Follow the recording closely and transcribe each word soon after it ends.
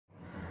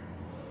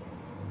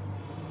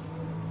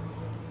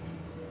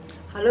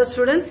Hello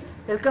students,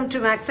 welcome to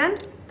Max and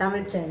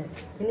Tamil channel.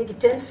 இன்னைக்கு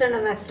 10th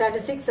standard Max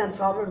statistics and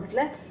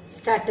probability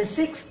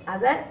statistics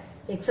other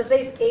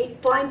exercise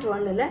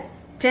 8.1 ல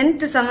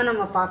 10th sum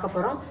நம்ம பார்க்க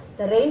போறோம்.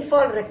 The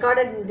rainfall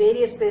recorded in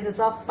various places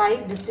of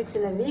 5 districts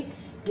in a week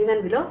given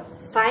below.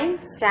 Find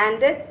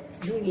standard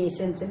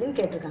deviation சொல்லி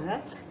கேட்டிருக்காங்க.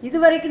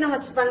 இதுவரைக்கும்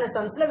நம்ம பண்ண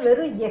sumsல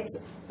வெறும் x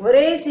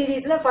ஒரே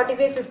சீரிஸ்ல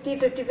 45 50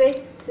 55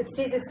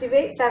 60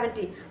 65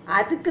 70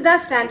 அதுக்கு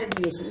தான் ஸ்டாண்டர்ட்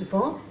டிவியேஷன்.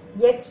 இப்போ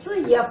x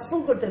f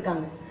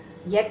கொடுத்திருக்காங்க.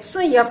 x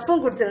f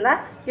கொடுத்திருந்தா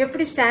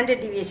எப்படி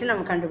ஸ்டாண்டர்ட் டிவியேஷன்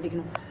நம்ம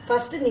கண்டுபிடிக்கணும்?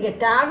 ஃபர்ஸ்ட் நீங்க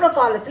டேப்லோ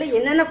காலத்துல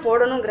என்னென்ன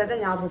போடணும்ங்கறத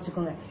ஞாபகம்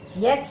வச்சுக்கோங்க.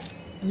 x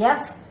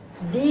f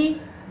d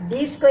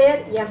d square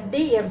fd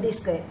fd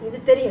square இது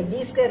தெரியும்,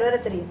 d ஸ்கொயர் வேற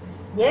தெரியும்.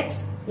 x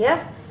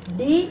f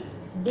d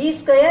d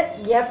square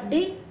fd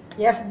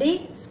fd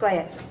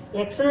square.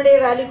 x னுடைய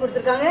value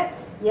கொடுத்திருக்காங்க,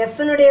 f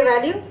னுடைய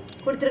வேல்யூ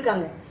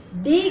கொடுத்திருக்காங்க.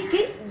 d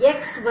க்கு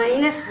x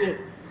மைனஸ் a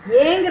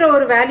ஏங்கற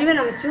ஒரு வேல்யூவை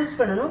நம்ம சூஸ்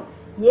பண்ணனும்.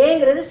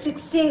 ஏங்கிறது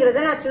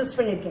 60ங்கறத நான் சூஸ்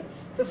பண்ணிருக்கேன்.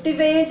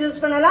 55 ஐ சூஸ்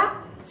பண்ணலாம்,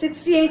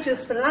 60 ஐ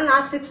சூஸ் பண்ணலாம்.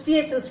 நான் 60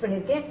 ஐ சூஸ்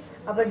பண்ணிருக்கேன்.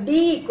 அப்ப d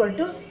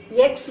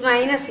x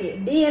minus a.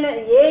 d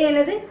a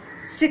என்னது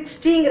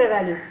 60ங்கற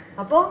வேல்யூ.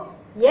 அப்போ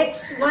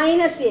x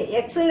minus a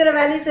xங்கற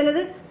வேல்யூஸ்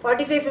என்னது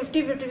 45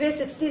 50 55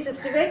 60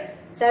 65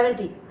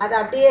 70 அத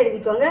அப்படியே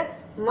எழுதிக்கோங்க.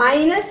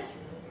 மைனஸ்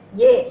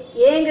a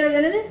ஏங்கிறது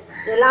என்னது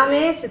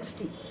எல்லாமே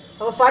 60.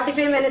 அப்ப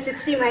 45 minus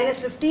 60 minus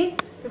 15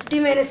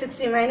 50 minus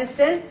 60 minus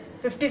 10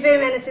 55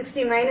 minus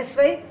 60 minus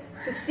 5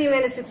 60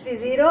 minus 60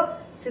 0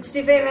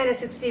 65 minus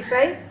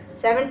 65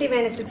 70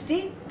 minus 60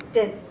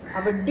 10.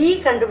 அப்ப d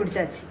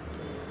கண்டுபிடிச்சாச்சு.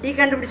 d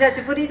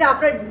கண்டுபிடிச்சாச்சு புரியுதா?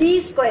 அப்புறம் d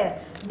ஸ்கொயர்.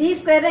 d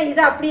ஸ்கொயர்னா இத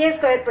அப்படியே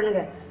ஸ்கொயர்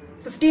பண்ணுங்க.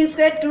 15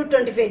 ஸ்கொயர்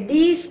 225.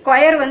 d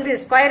ஸ்கொயர் வந்து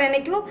ஸ்கொயர்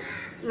என்னைக்கும்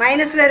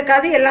மைனஸ்ல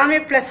இருக்காது, எல்லாமே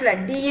பிளஸ்ல.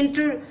 d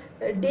into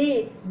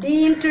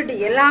d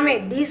எல்லாமே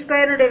d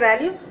ஸ்கொயர் உடைய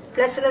வேல்யூ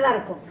பிளஸ்ல தான்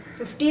இருக்கும்.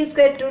 15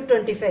 square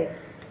 225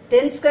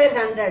 10 square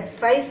 100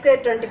 5 square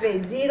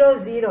 25 0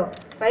 0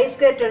 5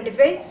 square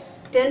 25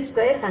 10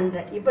 square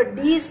 100. இப்போ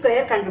d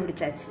square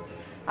கண்டுபிடிச்சாச்சு.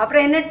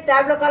 அப்புறம் என்ன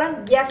டேப்லோ காலம்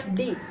fd.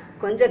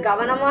 கொஞ்சம்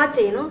கவனமா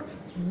செய்யணும்.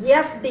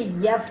 fd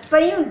f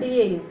ஐயும் d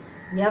ஐயும்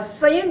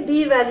f ஐயும் d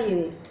வேல்யூ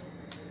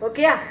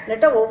ஓகேயா?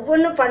 லெட்டா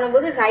ஒவ்வொன்றும்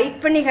பண்ணும்போது ஹைட்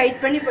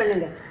பண்ணி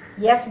பண்ணுங்க.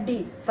 fd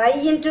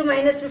 5 into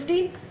minus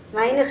 15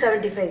 minus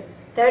 75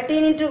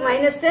 13 into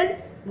minus 10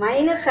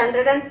 minus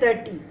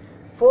 130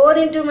 4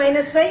 into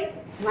minus 5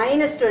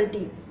 minus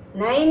 20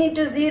 9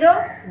 into 0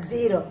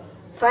 0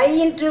 5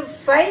 into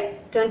 5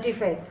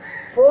 25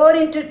 4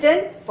 into 10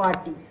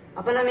 40.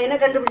 அப்ப நம்ம என்ன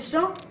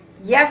கண்டுபிடிச்சிட்டோம்?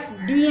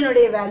 fd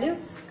னுடைய வேல்யூ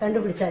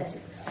கண்டுபிடிச்சாச்சு.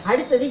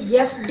 அடுத்தது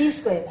fd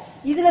ஸ்கொயர்.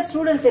 இதுல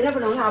ஸ்டூடண்ட்ஸ் என்ன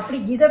பண்ணுவாங்க, அப்படி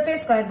இத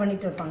போய் ஸ்கொயர்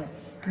பண்ணிட்டு இருப்பாங்க.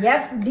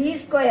 fd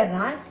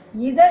ஸ்கொயர்னா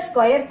இத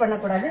ஸ்கொயர்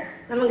பண்ணக்கூடாது.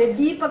 நமக்கு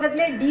d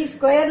பக்கத்திலே d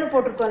ஸ்கொயர்னு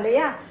போட்டிருக்கோம்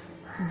இல்லையா?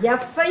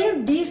 f ஐயும்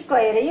d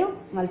ஸ்கொயரையும்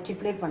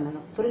மல்டிப்ளை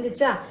பண்ணணும்.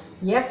 புரிஞ்சுச்சா?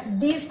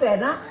 fd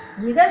ஸ்கொயர்னா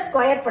இத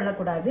ஸ்கொயர்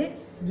பண்ணக்கூடாது.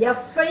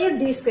 f ஐயும்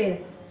d square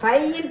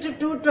 5 into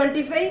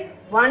 225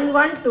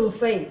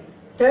 1125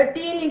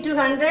 13 into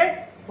 100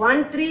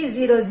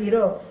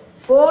 1300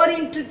 4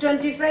 into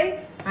 25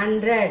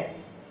 100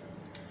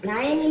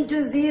 9 into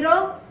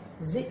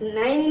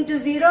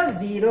 0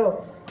 0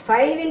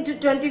 5 into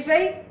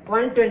 25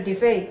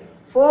 125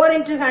 4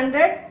 into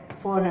 100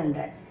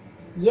 400.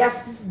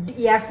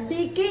 fd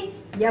க்கு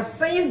f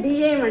ஐயும் d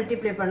ஐயும்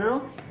மல்டிப்ளை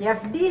பண்ணனும்.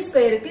 fd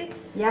ஸ்கொயருக்கு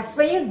f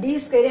ஐயும் d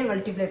ஸ்கொயரையும்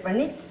மல்டிப்ளை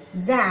பண்ணி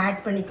இதை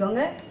ஆட்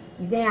பண்ணிக்கோங்க.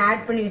 இதை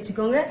ஆட் பண்ணி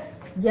வச்சுக்கோங்க.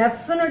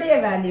 f னுடைய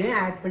வேல்யூவை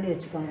ஆட் பண்ணி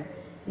வச்சுக்கோங்க.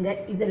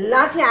 இது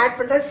எல்லாத்தையும் ஆட்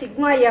பண்ற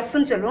சிக்மா f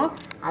ன்னு சொல்லுவோம்.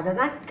 அதை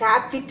தான்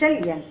கேபிட்டல்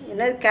n.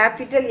 என்னது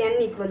கேபிட்டல் n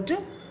ஈக்குவல் டு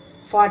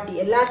 40.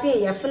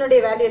 எல்லாத்தையும் f னுடைய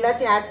வேல்யூ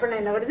எல்லாத்தையும் ஆட் பண்ண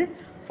என்ன வருது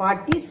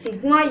 40.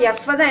 சிக்மா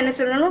f தான் என்ன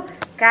சொல்லணும்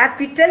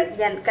capital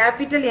n.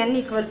 Capital n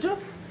equal to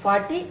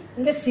 40.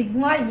 இங்க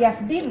சிக்மா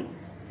fd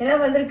என்ன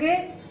வந்திருக்கு?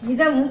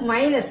 இத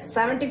மைனஸ்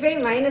 75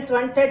 மைனஸ்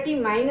 130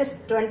 மைனஸ்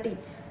 20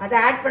 அதை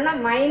ஆட் பண்ணா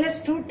மைனஸ்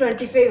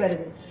 225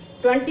 வருது.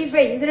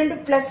 25 இது ரெண்டு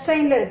பிளஸ்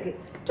சைன்ல இருக்கு.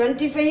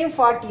 25யும்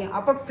 40யும்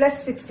அப்ப பிளஸ்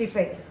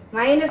 65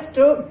 மைனஸ்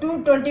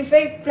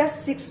 225 பிளஸ்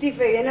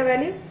 65 என்ன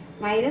வேல்யூ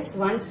மைனஸ்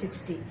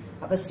 160.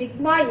 அப்ப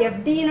sigma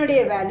fd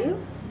னுடைய value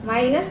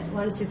minus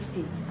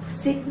 160.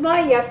 Sigma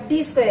fd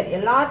square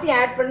எல்லாத்தையும்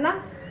ஆட் பண்ணா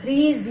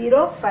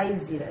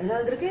 3050 என்ன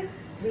வந்திருக்கு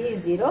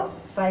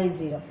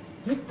 3050.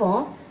 இப்போ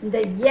இந்த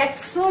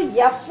xம்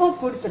fம்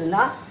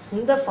கொடுத்திருந்தா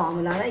இந்த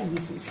ஃபார்முலா தான்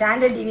easy.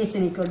 Standard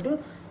deviation equal to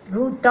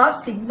root of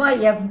sigma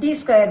fd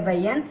square by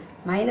n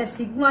minus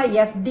sigma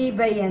fd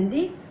by n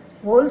the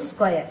whole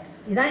square.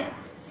 இதான்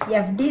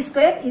fd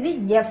square, இது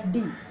fd.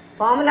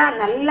 ஃபார்முலா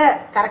நல்ல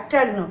கரெக்டா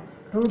எழுதணும்.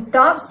 root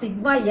of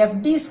sigma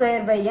fd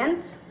square by n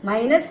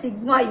minus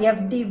sigma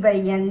fd by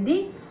n the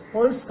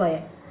whole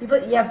square. இப்போ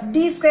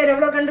fd square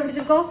எவ்வளவு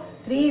கண்டுபிடிச்சிருக்கோம்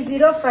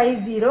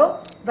 3050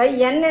 by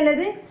n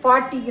என்னது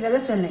 40ங்கறத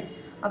சொன்னேன்.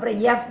 அப்புறம்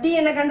fd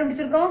என்ன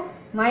கண்டுபிடிச்சிருக்கோம்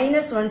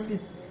minus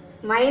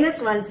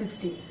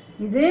 160.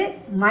 இது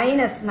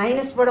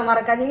மைனஸ் போட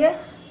மறக்காதீங்க.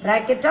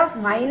 bracket of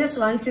minus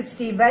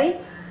 160 by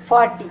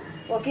 40.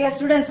 Okay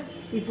students,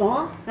 இப்போ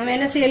நம்ம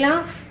என்ன செய்யலாம்,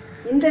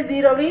 இந்த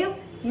 0வையும்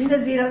இந்த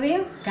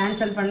ஜீரோவையும்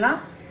கேன்சல் பண்ணலாம்,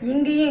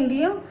 இங்கேயும்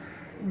இங்கேயும்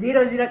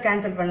 0 0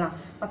 கேன்சல் பண்ணலாம்.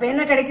 அப்போ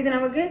என்ன கிடைக்குது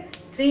நமக்கு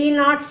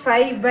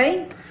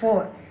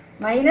 305/4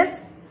 மைனஸ்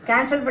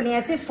கேன்சல்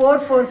பண்ணியாச்சு. 4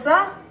 4s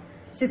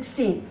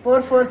 16,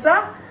 4 4s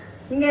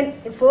இங்கே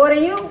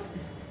 4ஐயும்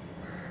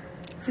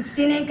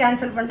 16ஐயும்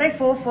கேன்சல் பண்ணுறேன்.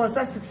 4 4s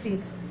 16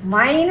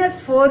 minus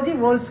 4 the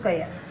whole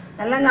square.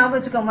 நல்லா ஞாபகம்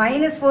வச்சுக்கோ,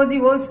 minus 4 the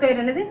whole square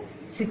என்னது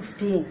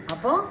 16.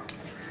 அப்போ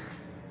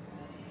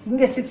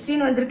இங்க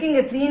 16 வந்திருக்கு,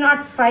 இங்க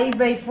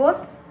 305/4,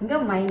 இங்க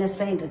மைனஸ்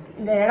சைன் இருக்கு.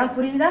 இந்த இடம்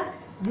புரியுதா?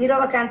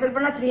 0வை கேன்சல்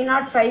பண்ணா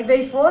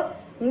 305/4,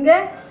 இங்க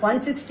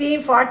 160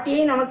 40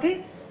 நமக்கு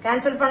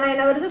கேன்சல் பண்ணா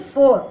என்ன வருது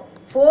 4.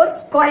 4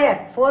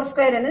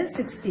 ஸ்கொயர் என்னது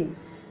 16.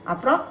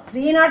 அப்புறம்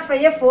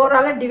 305 4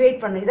 ஆல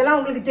டிவைட் பண்ணு. இதெல்லாம்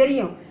உங்களுக்கு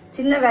தெரியும்,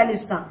 சின்ன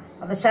வேல்யூஸ் தான்.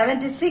 அப்ப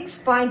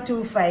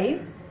 76.25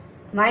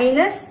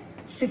 மைனஸ்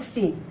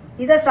 16,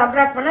 இதை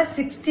சப்ராக்ட் பண்ணா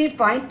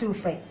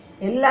 60.25.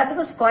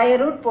 எல்லாத்துக்கும் ஸ்கொயர்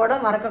ரூட் போட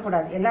மறக்க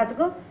கூடாது,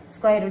 எல்லாத்துக்கும்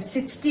ஸ்கொயர் ரூட்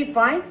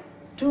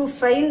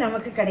 60.25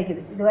 நமக்கு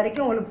கிடைக்குது. இது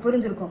வரைக்கும் உங்களுக்கு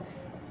புரிஞ்சிருக்கும்.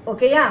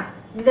 ஓகேயா?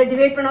 இதை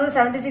டிவைட் பண்ணும்போது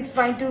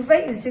 76.25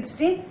 இது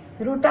 16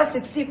 ரூட் ஆஃப்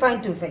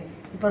 60.25.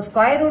 இப்போ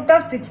ஸ்கொயர் ரூட்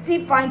ஆஃப்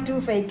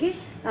 60.25க்கு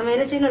நம்ம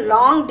என்ன செய்யணும்,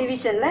 லாங்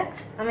டிவிஷன்ல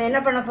நம்ம என்ன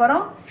பண்ண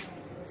போறோம்,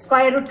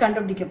 ஸ்கொயர் ரூட்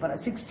கண்டுபிடிக்க போறோம்.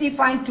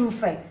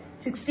 60.25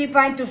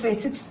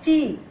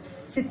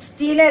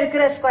 60ல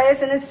இருக்கிற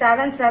ஸ்கொயர்ஸ் என்ன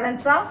 7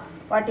 7s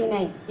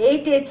 49,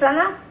 8 8s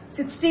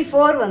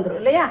 64 வந்துரும்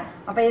இல்லையா?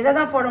 அப்ப இதை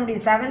தான் போட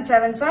முடியும். 7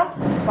 7s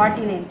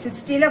 49.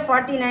 60ல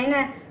 49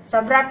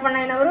 சப்ராக்ட் பண்ணா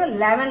என்ன வரும்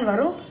 11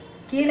 வரும்.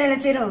 கீழே என்ன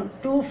செய்யணும்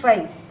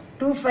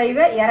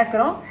 25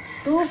 இறக்குறோம்.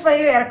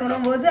 25 இறக்குற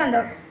போது அந்த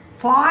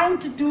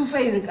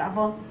 0.25 இருக்கு.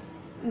 அப்போ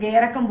இங்க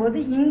இறக்கும் போது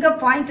இங்க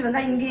பாயிண்ட்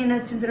வந்தா இங்க என்ன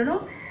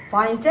வச்சிருந்தணும்,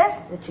 பாயிண்ட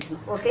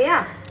வச்சுக்கணும். ஓகேயா?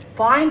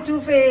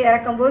 0.25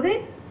 இறக்கும் போது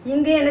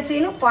இங்க என்ன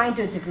செய்யணும்,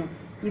 பாயிண்ட் வச்சுக்கணும்.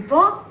 இப்போ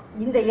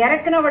இந்த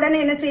இறக்குன உடனே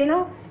என்ன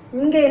செய்யணும்,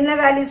 இங்க என்ன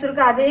வேல்யூஸ்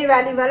இருக்கு அதே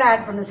வேல்யூவால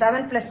ஆட் பண்ணணும்.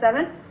 7 +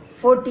 7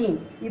 14.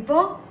 இப்போ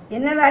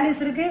என்ன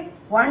வேல்யூஸ் இருக்கு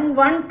 1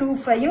 1 2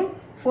 5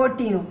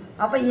 14.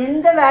 அப்ப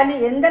எந்த வேல்யூ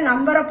எந்த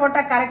நம்பரை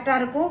போட்டா கரெக்டா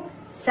இருக்கும்,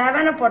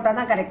 7 போட்டா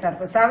தான் கரெக்டா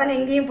இருக்கும். 7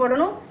 எங்கேயும்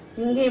போடணும்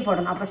இங்கேயும்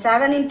போடணும். அப்ப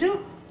 7 ×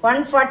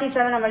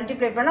 147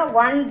 மல்டிப்ளை பண்ணா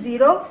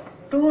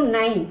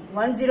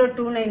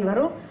 1029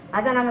 வரும்.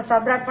 அதை நம்ம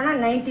சப்ராக்ட் பண்ணா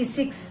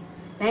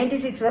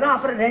 96 வரும்.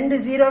 அப்புறம் 2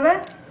 0வை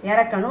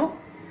இறக்கணும்.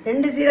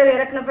 2 0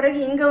 இறக்குன பிறகு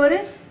இங்க ஒரு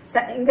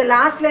இங்க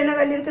லாஸ்ட்ல என்ன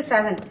வேல்யூ இருக்கு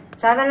 7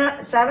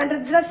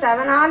 இருந்துச்சுன்னா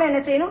 7ஆல என்ன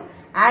செய்யணும்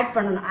ஆட்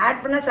பண்ணணும்.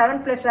 ஆட் பண்ணா 7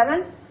 + 7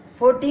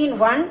 14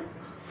 1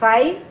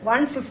 5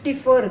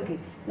 154 இருக்கு.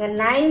 இங்க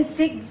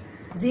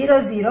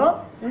 9600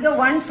 இங்க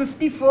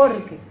 154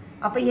 இருக்கு.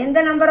 அப்ப எந்த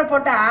நம்பரை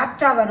போட்டா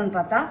ஆப்டா வரும்னு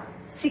பார்த்தா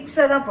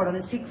 6 தான்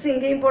போடணும். 6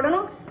 இங்கேயும்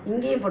போடணும்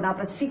இங்கேயும் போடணும்.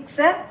 அப்ப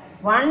 6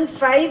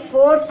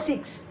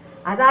 1546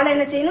 அதால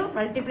என்ன செய்யணும்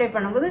மல்டிப்ளை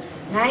பண்ணும்போது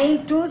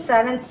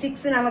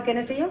 9276 நமக்கு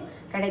என்ன செய்யும்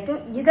கிடைக்கும்.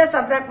 இதை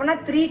சப்ராக்ட் பண்ணா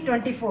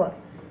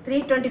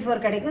 324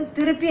 கிடைக்கும்.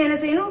 திருப்பி என்ன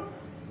செய்யணும்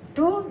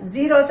 2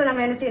 zeros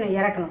நம்ம என்ன செய்யணும்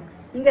இறக்கணும்.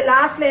 இங்க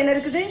லாஸ்ட்ல என்ன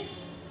இருக்குது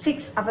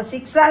 6. அப்ப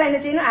 6ஆல என்ன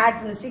செய்யணும் ஆட்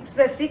பண்ணணும். 6 +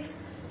 6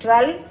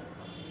 12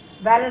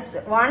 பேலன்ஸ்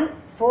 1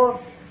 4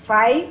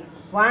 5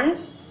 1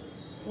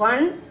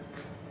 1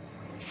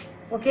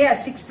 ஓகே.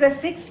 6 +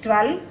 6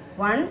 12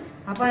 1.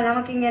 அப்ப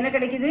நமக்கு இங்க என்ன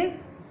கிடைக்குது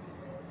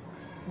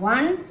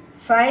 1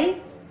 5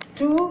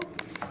 2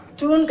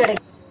 2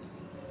 கிடைக்கும்.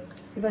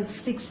 இப்ப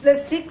 6 +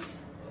 6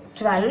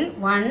 12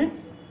 1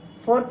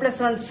 4 +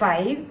 1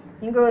 5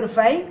 இங்க ஒரு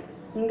 5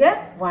 இங்க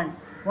 1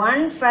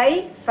 1 5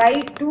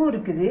 5 2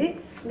 இருக்குது.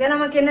 இங்க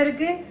நமக்கு என்ன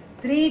இருக்கு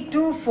 3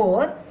 2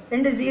 4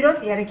 2 zeros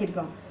இறக்கி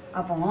இருக்கோம்.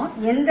 அப்போ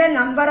எந்த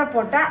நம்பரை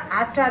போட்டா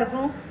ஆப்டா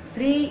இருக்கும்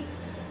 3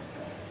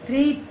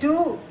 3 2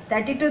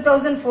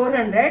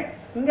 32,400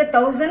 இங்க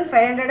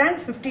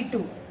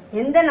 1552.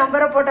 எந்த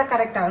நம்பரை போட்டா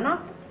கரெக்ட் ஆகும்னா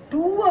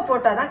 2வை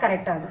போட்டா தான்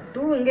கரெக்ட் ஆகும்.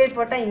 2 இங்கே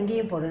போட்டா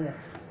இங்கேயும் போடுங்க.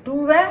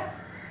 2வை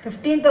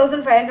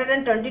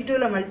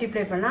 15,522ல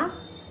மல்டிப்ளை பண்ணா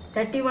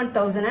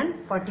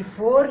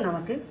 31,044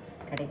 நமக்கு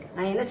கிடைக்கும்.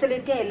 நான் என்ன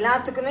சொல்லியிருக்கேன்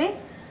எல்லாத்துக்குமே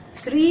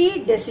 3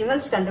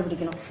 decimals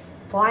கண்டுபிடிக்கணும்.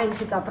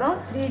 பாயிண்ட்ஸுக்கு அப்புறம்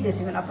 3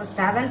 decimal. அப்போ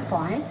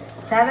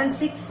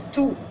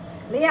 7.762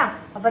 இல்லையா?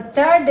 அப்ப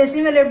தேர்ட்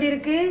டெசிமல் எப்படி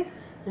இருக்கு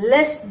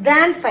less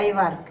than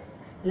 5 இருக்கு.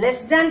 less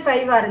than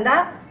 5 இருந்தா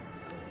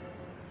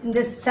இந்த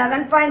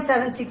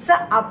 7.76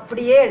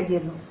 அப்படியே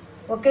எழுதிடணும்.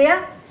 ஓகேயா?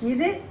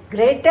 இது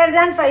greater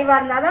than 5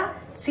 இருந்தாதான்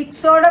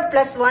 6ஓட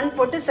 +1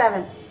 போட்டு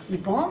 7.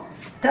 இப்போ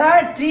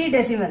தேர்ட் 3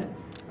 decimal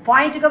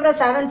பாயிண்ட்க்கு அப்புறம்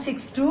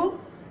 762.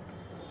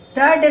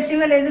 தேர்ட்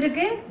டெசிமல் எது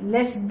இருக்கு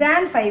less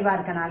than 5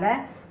 இருக்கனால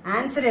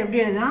ஆன்சர் எப்படி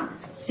எழுதுனா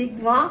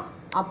சிக்மா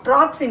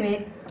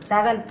அப்ராக்சிமேட்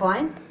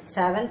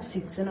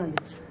 7.76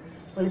 வந்துச்சு.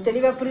 உங்களுக்கு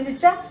தெளிவா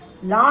புரிஞ்சுச்சா?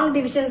 லாங்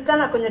டிவிஷனுக்கு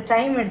நான் கொஞ்சம்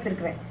டைம்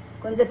எடுத்திருக்கிறேன்.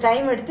 கொஞ்சம்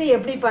டைம் எடுத்து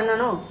எப்படி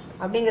பண்ணணும்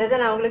அப்படிங்கறத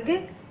நான் உங்களுக்கு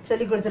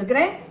சொல்லி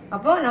கொடுத்துருக்கிறேன்.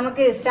 அப்போ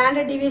நமக்கு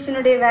ஸ்டாண்டர்ட்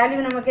டிவியேஷனுடைய வேல்யூ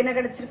நமக்கு என்ன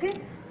கிடைச்சிருக்கு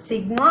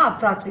சிக்மா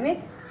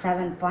அப்ராக்சிமேட்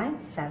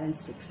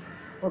 7.76.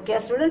 ஓகே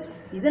ஸ்டூடெண்ட்ஸ்,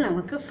 இது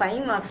நமக்கு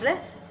 5 மார்க்ஸ்ல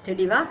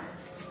தெளிவா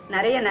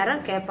நிறைய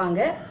நேரம் கேட்பாங்க.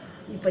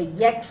 இப்போ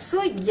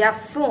எக்ஸும்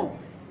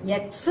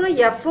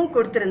எஃப்பும்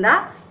கொடுத்திருந்தா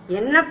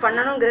என்ன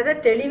பண்ணணுங்கிறத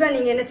தெளிவா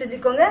நீங்க என்ன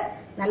செஞ்சுக்கோங்க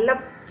நல்லா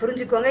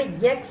புரிஞ்சுக்கோங்க.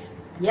 X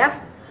F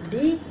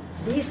D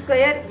D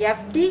square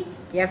FD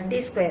FD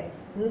square.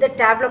 இந்த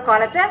டேப்லோ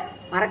காலத்தை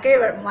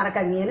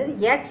மறக்காதீங்க. என்னது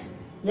X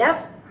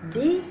F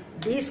D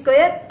D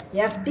square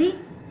FD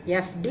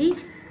FD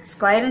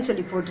ஸ்கொயர்னு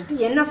சொல்லி போட்டுட்டு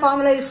என்ன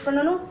ஃபார்முலா யூஸ்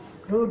பண்ணணும்?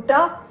 Root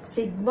of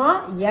sigma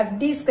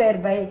FD square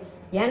by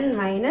N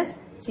minus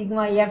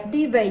sigma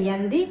FD by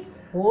N the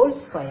whole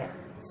square.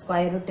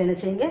 Square root என்ன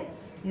செய்யுங்க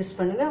யூஸ்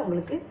பண்ணுங்க.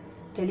 உங்களுக்கு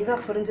தெளிவாக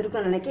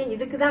புரிஞ்சிருக்கும்னு நினைக்கிறேன்.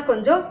 இதுக்கு தான்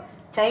கொஞ்சம்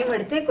டைம்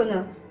எடுத்து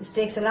கொஞ்சம்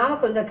மிஸ்டேக்ஸ் இல்லாமல்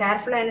கொஞ்சம்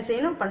கேர்ஃபுல்லாக என்ன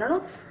செய்யணும்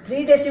பண்ணணும். 3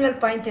 டெசிமல்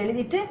பாயிண்ட்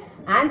எழுதிட்டு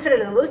ஆன்சர்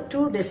எழுதும்போது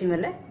 2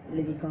 டெசிமலில்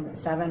எழுதிக்கோங்க.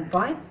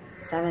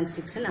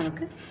 7.76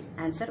 நமக்கு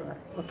ஆன்சர்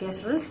வரும். Okay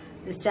students,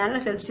 this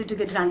channel helps you to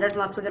get 100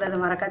 மார்க்ஸுங்கிறத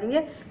மறக்காதீங்க.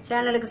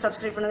 சேனலுக்கு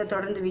சப்ஸ்கிரைப் பண்ணுங்கள்.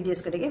 தொடர்ந்து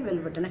வீடியோஸ் கிடைக்க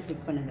பெல் பட்டனை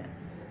கிளிக் பண்ணுங்கள்.